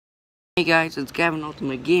Hey guys, it's Gavin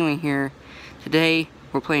Ultimate Gaming here. Today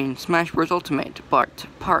we're playing Smash Bros. Ultimate, but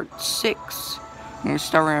part 6. We're gonna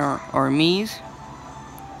start our Mii's.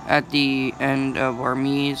 At the end of our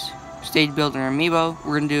Mii's stage building our amiibo,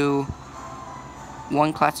 we're gonna do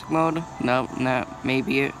one classic mode. No, that may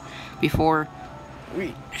be it. Before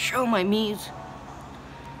we show my Mii's,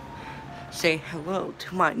 say hello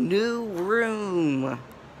to my new room.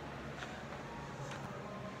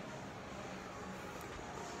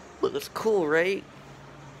 Looks cool, right?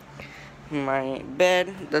 My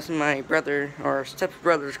bed, that's my brother or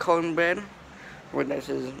stepbrother's clone bed. Where this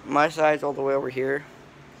is my size all the way over here.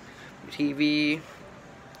 TV,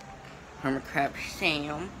 Hermitcraft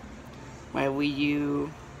Sam, my Wii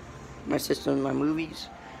U, my system, my movies,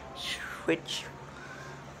 Switch,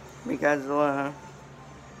 because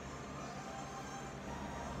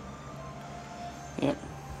yeah,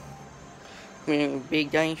 we have Big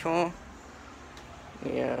Dinosaur,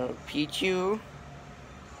 we have Pichu,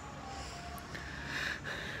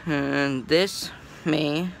 and this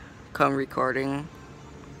may come recording.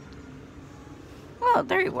 Oh,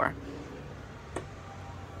 there you are.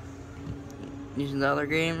 Using the other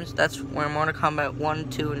games, that's where Mortal Kombat 1,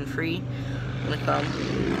 2, and 3 gonna come.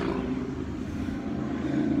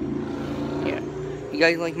 Yeah. You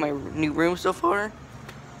guys like my new room so far?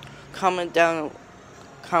 Comment down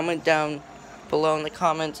below in the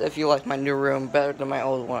comments if you like my new room better than my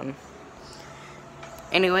old one.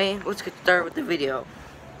 Anyway, let's get started with the video.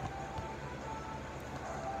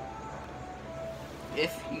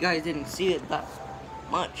 If you guys didn't see it that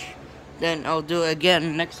much, then I'll do it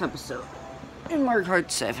again next episode. In Mario Kart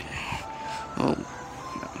 7. Oh.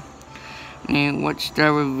 And let's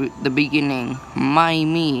start with the beginning. My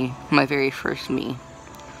Mii. My very first Mii.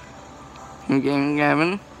 Again,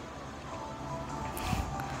 Gavin.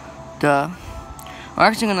 Duh. We're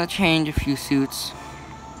actually gonna change a few suits.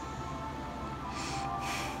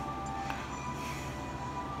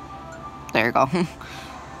 There you go.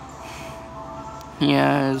 He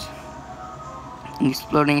has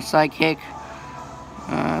exploding sidekick,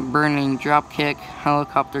 burning drop kick,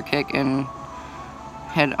 helicopter kick, and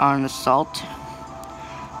head-on assault.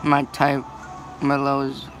 My low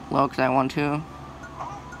is low because I want to.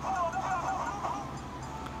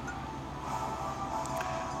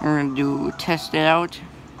 We're gonna do test it out.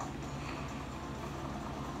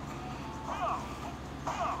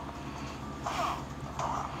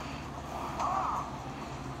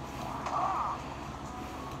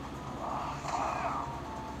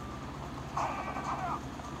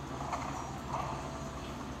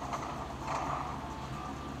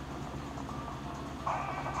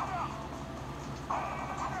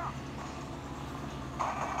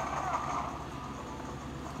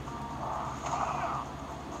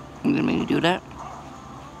 I'm gonna make you do that.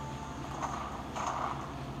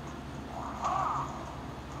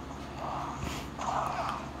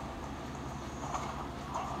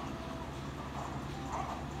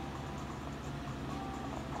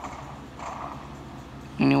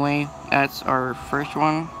 Anyway, that's our first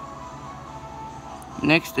one.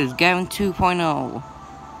 Next is Gavin 2.0.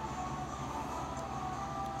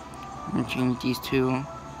 I'm gonna change these two.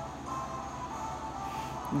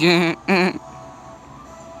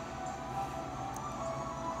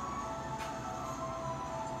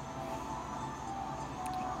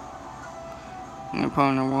 I'm gonna put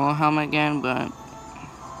on a roll helmet again, but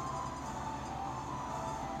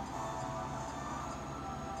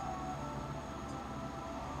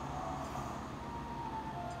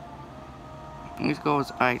let's go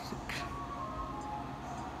with Isaac.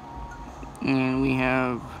 And we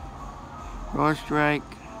have Roar Strike,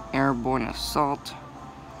 Airborne Assault,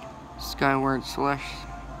 Skyward Slash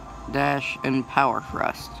Dash, and Power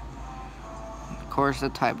Thrust. Of course, the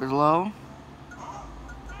type is low.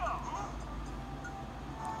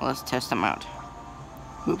 Let's test them out.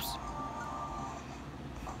 Oops.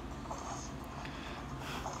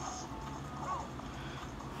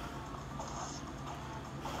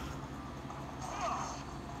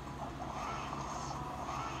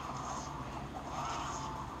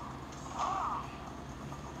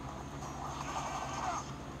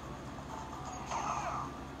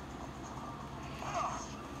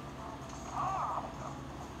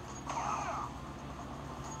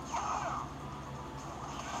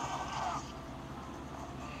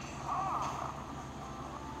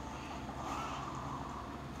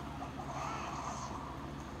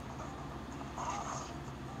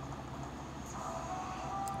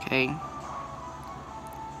 Okay.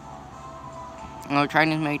 I'm trying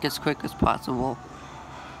to make this quick as possible.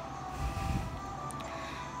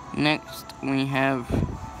 Next, we have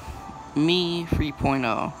Mii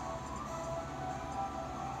 3.0.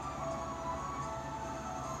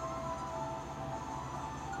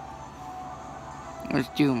 Let's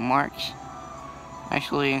do March.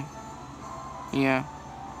 Actually, yeah.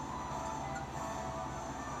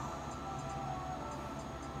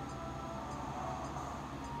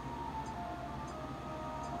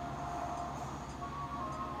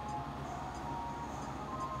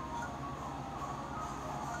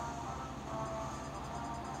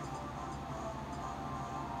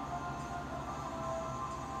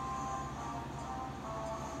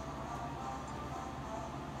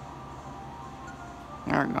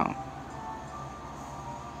 There we go.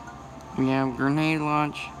 We have grenade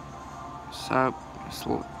launch, stealth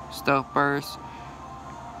burst,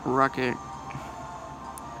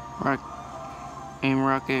 aim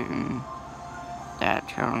rocket, and that.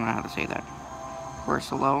 I don't know how to say that.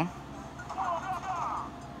 Burst low.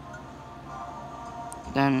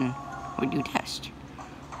 Then we do test.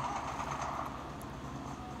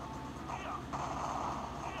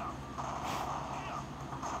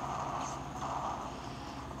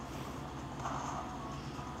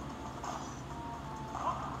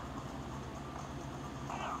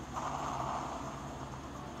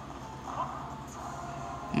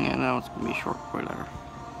 Yeah, that was gonna be short, whatever.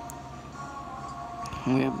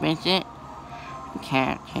 We have Vincent.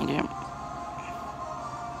 Can't change him.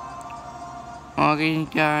 All these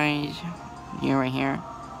guys, here, right here.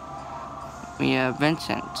 We have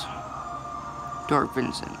Vincent, Dark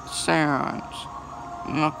Vincent, Sirens,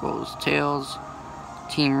 Knuckles, Tails,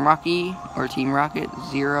 Team Rocky or Team Rocket,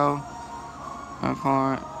 Zero,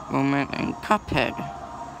 Moment, and Cuphead.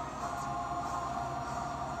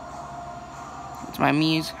 That's my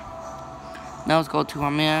Mii's. Now let's go to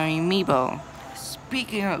my amiibo.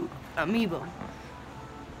 Speaking of amiibo,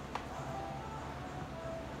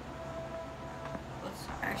 let's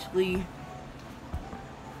actually,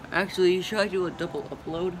 should I do a double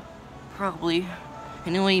upload? Probably.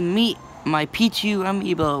 Anyway, meet my Pichu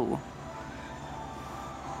amiibo.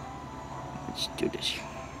 Let's do this.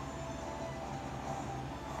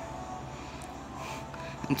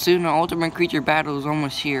 And soon the Ultimate Creature Battle is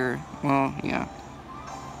almost here. Well, yeah.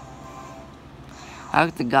 I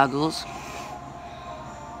like the goggles.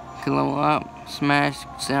 Can level up, smash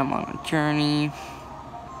Sam on a journey.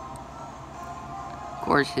 Of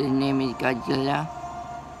course, his name is Godzilla.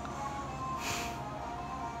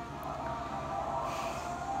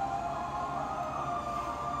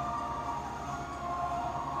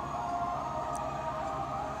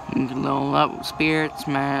 You can level up Spirit,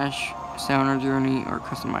 Smash, Sam on a journey, or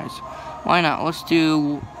customize. Why not? Let's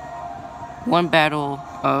do one battle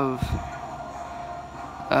of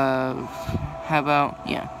how about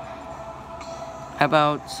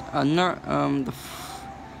a normal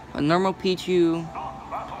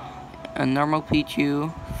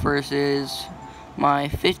Pichu versus my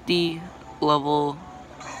 50 level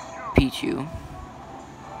Pichu.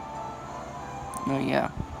 Oh yeah,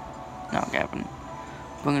 not happening.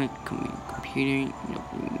 I'm gonna computer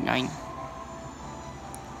 9.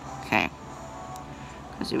 Okay,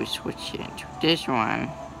 because it was switched into this one.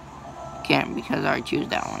 Can't because I choose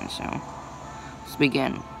that one. So let's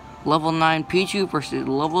begin. Level 9 Pichu versus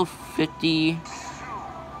level 50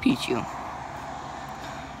 Pichu.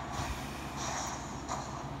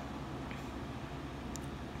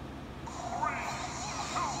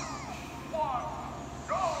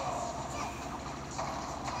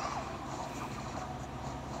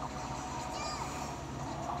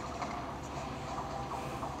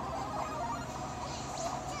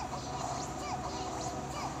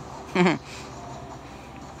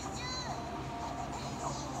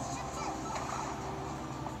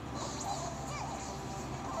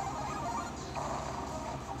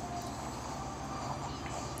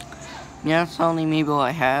 Yeah, it's the only amiibo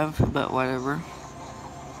I have, but whatever.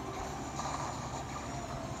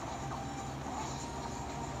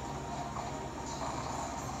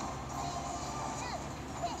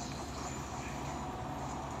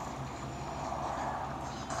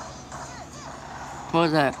 What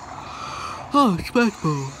was that? Oh, Smash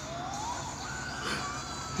Ball.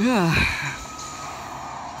 Yeah.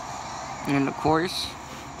 And of course,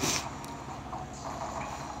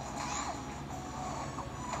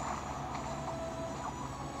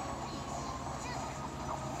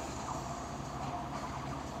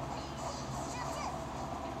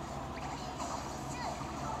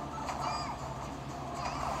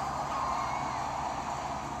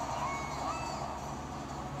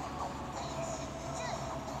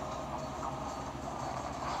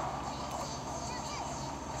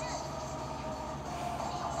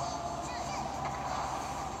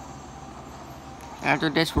 after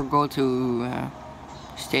this we'll go to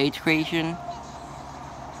stage creation.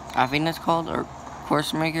 I think that's called, or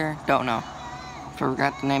course maker, don't know.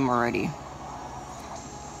 Forgot the name already.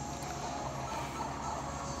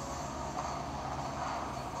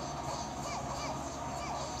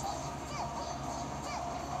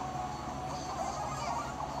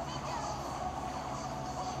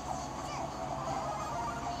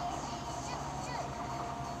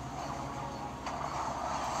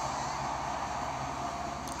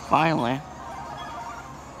 Finally.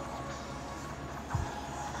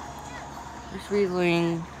 Just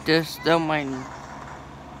reeling, just don't mind,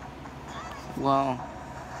 well,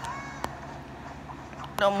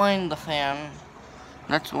 don't mind the fan.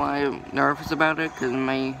 That's why I'm nervous about it, because it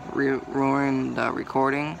may ruin the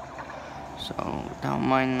recording. So, don't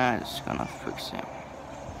mind that, it's gonna fix it.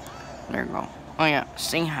 There you go. Oh yeah,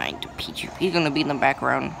 say hi to Pichu. He's gonna be in the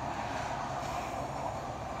background.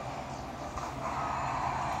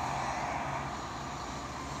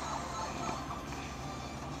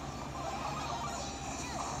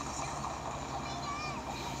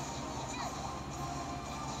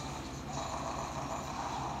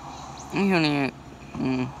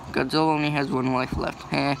 Godzilla only has 1 life left.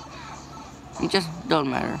 It just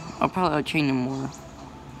doesn't matter. I'll probably chain him more.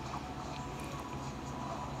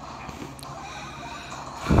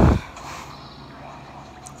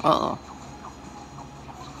 Uh-oh.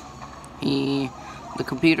 The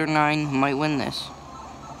Computer 9 might win this.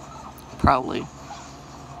 Probably.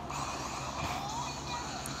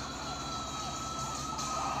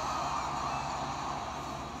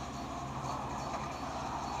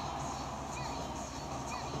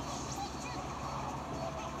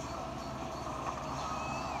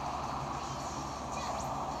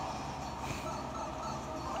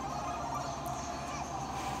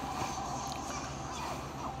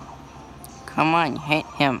 Come on, hit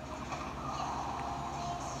him.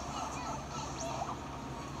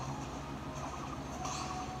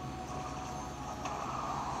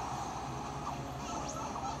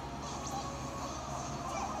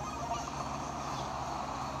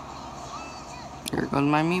 Here goes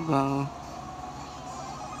my amiibo.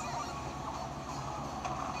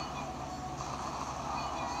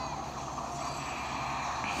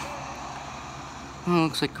 Oh,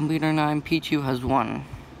 looks like Computer 9 Pichu has won.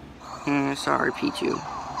 Sorry, Pichu.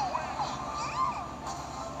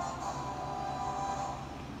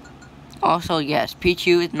 Also, yes,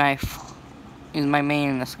 Pichu is my main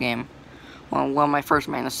in this game. Well, my first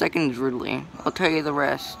main. The second is Ridley. I'll tell you the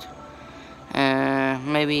rest.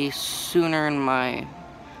 Maybe sooner in my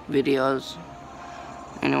videos.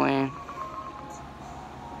 Anyway.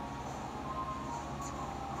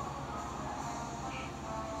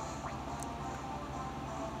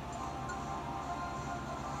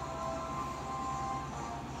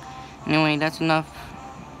 Anyway, that's enough.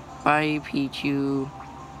 Bye, Pichu.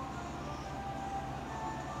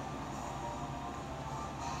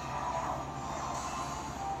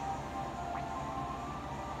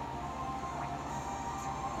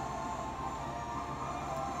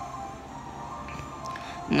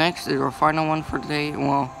 Next is our final one for today.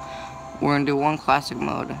 Well, we're gonna do one classic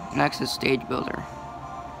mode. Next is Stage Builder.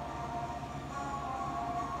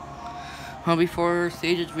 Well, before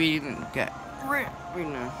stages, we get right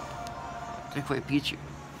now. Take away Pichu.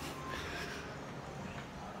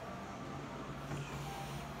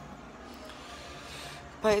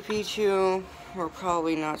 Bye, Pichu. We'll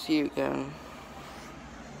probably not see you again.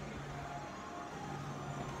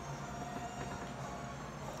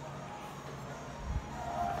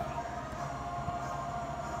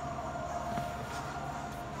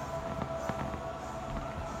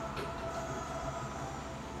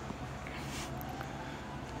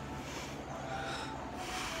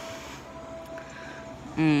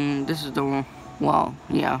 This is the one. Well,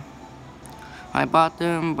 yeah. I bought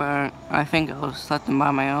them, but I think I'll set them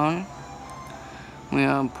by my own. We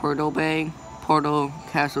have Portal Bay, Portal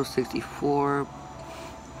Castle 64,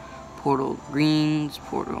 Portal Greens,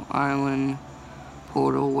 Portal Island,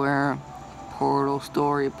 Portal Ware, Portal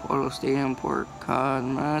Story, Portal Stadium, Port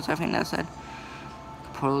Cosmos, I think that's it.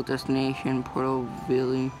 Portal Destination, Portal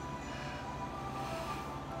Valley,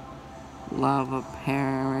 Lava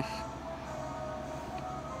Paris,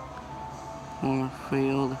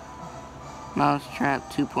 Field, Mousetrap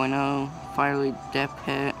 2.0, Firely Death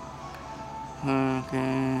Pit,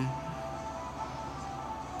 okay,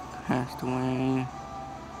 Castaway,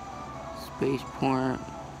 Spaceport,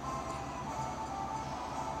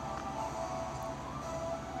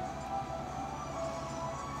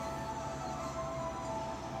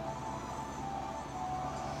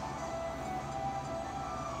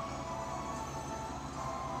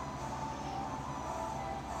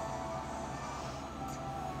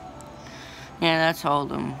 yeah, that's all of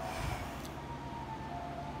them.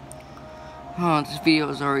 Oh, this video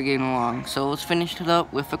is already getting long, so let's finish it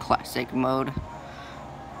up with the classic mode.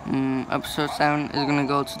 Episode 7 is gonna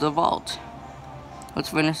go to the vault. Let's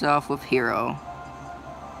finish it off with Hero.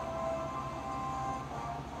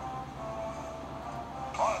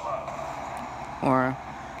 Or,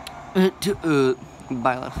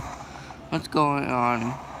 Byleth. What's going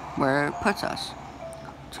on where it puts us?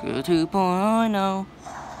 2.0.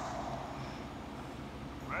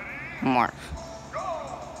 Morph.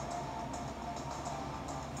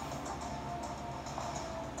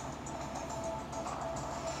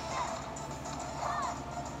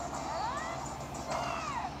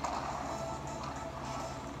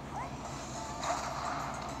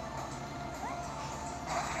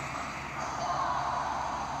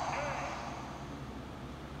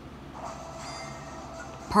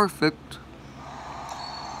 Perfect.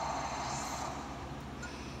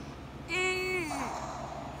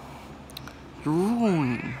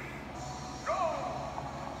 Drawing.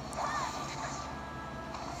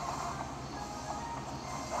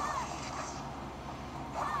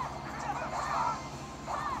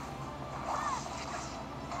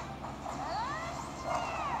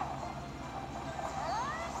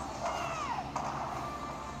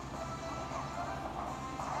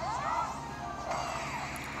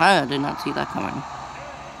 I did not see that coming.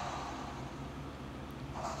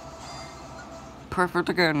 Perfect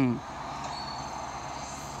again.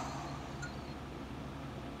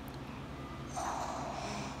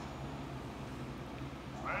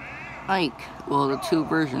 Ike. Well, the two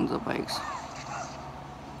versions of Ike's.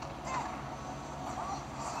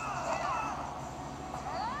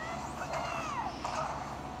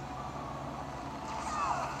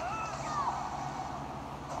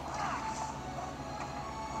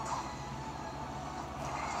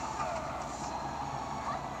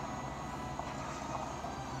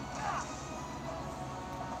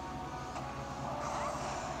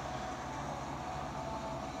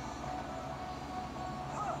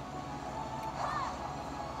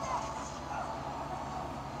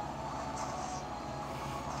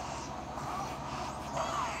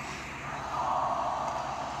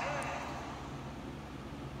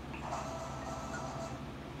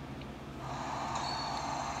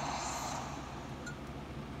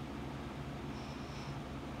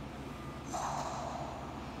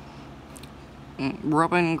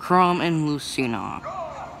 Robin, Chrom, and Lucina.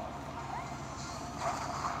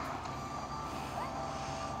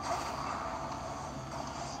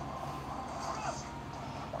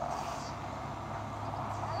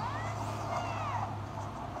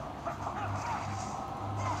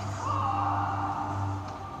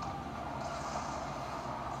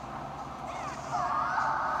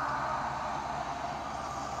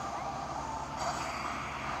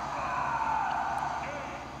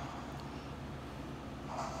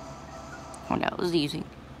 Oh, that was easy.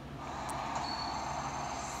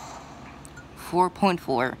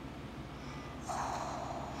 4.4.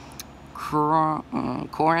 Corn.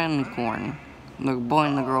 The boy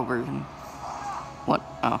and the girl version. What?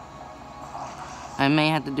 Oh. I may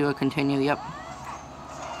have to do a continue, yep.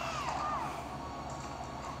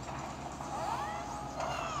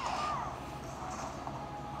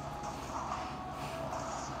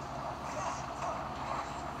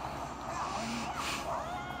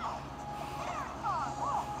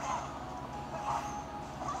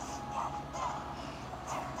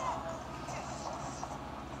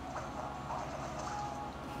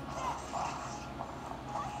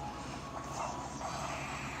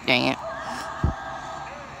 Dang it.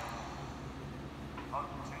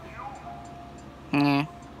 Yeah.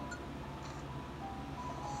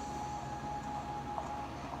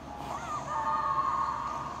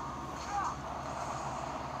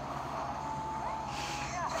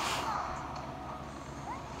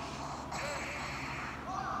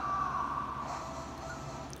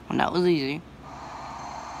 Well, that was easy.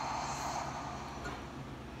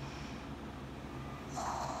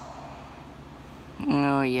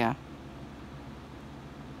 Oh, yeah.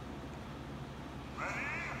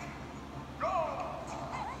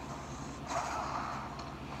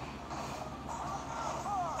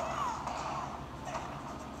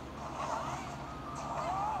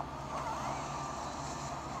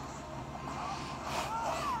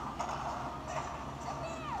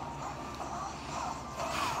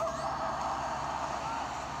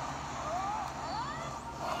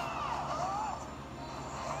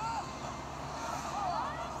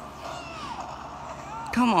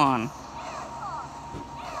 Come on.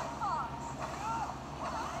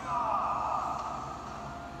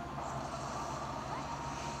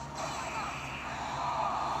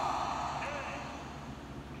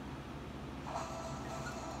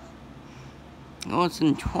 Oh, it's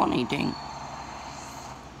in 20, dang.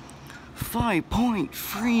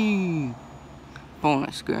 5.3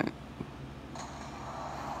 bonus game.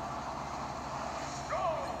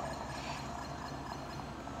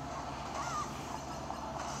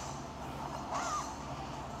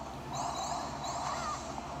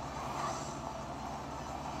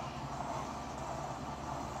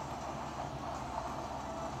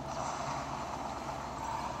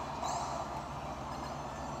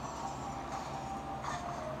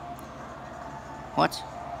 What?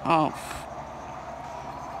 Oh.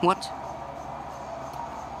 What?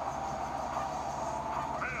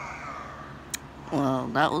 Well,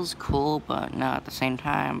 that was cool, but not at the same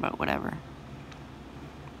time, but whatever.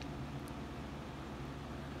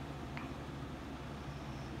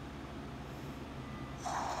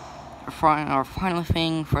 Our final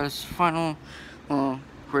thing for this for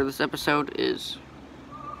this episode is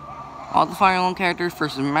all the Fire Emblem characters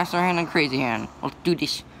versus Master Hand and Crazy Hand. Let's do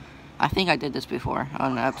this. I think I did this before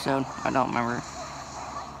on the episode. I don't remember.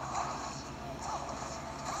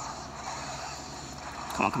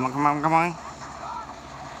 Come on, come on, come on, come on.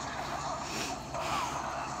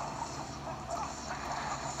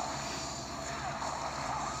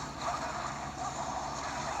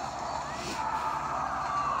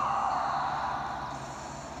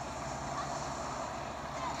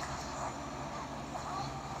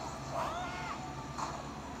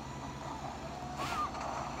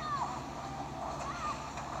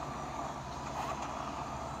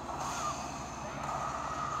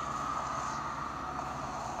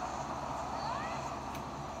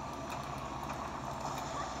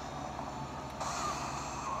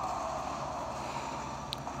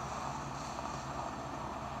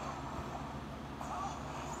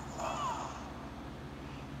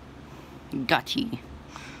 Gotcha.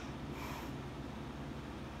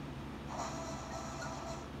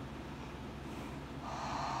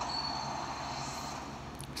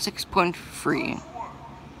 $6.3.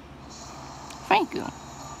 Thank you.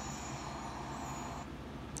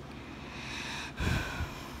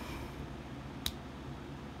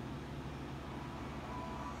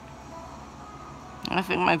 I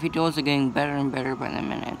think my videos are getting better and better by the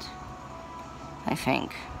minute. I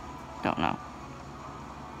think. Don't know.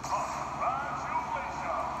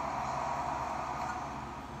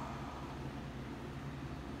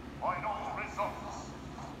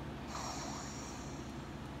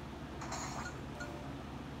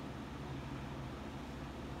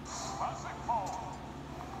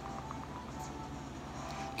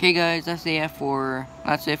 Okay guys, that's it for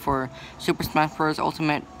Super Smash Bros.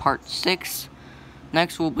 Ultimate Part 6.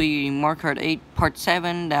 Next will be Mario Kart 8 Part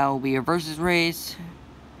 7. That will be a versus race.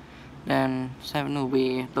 Then 7 will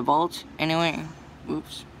be the vault. Anyway,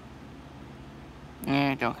 oops.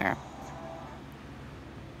 Yeah, don't care.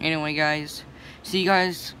 Anyway guys, see you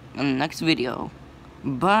guys in the next video.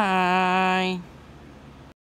 Bye!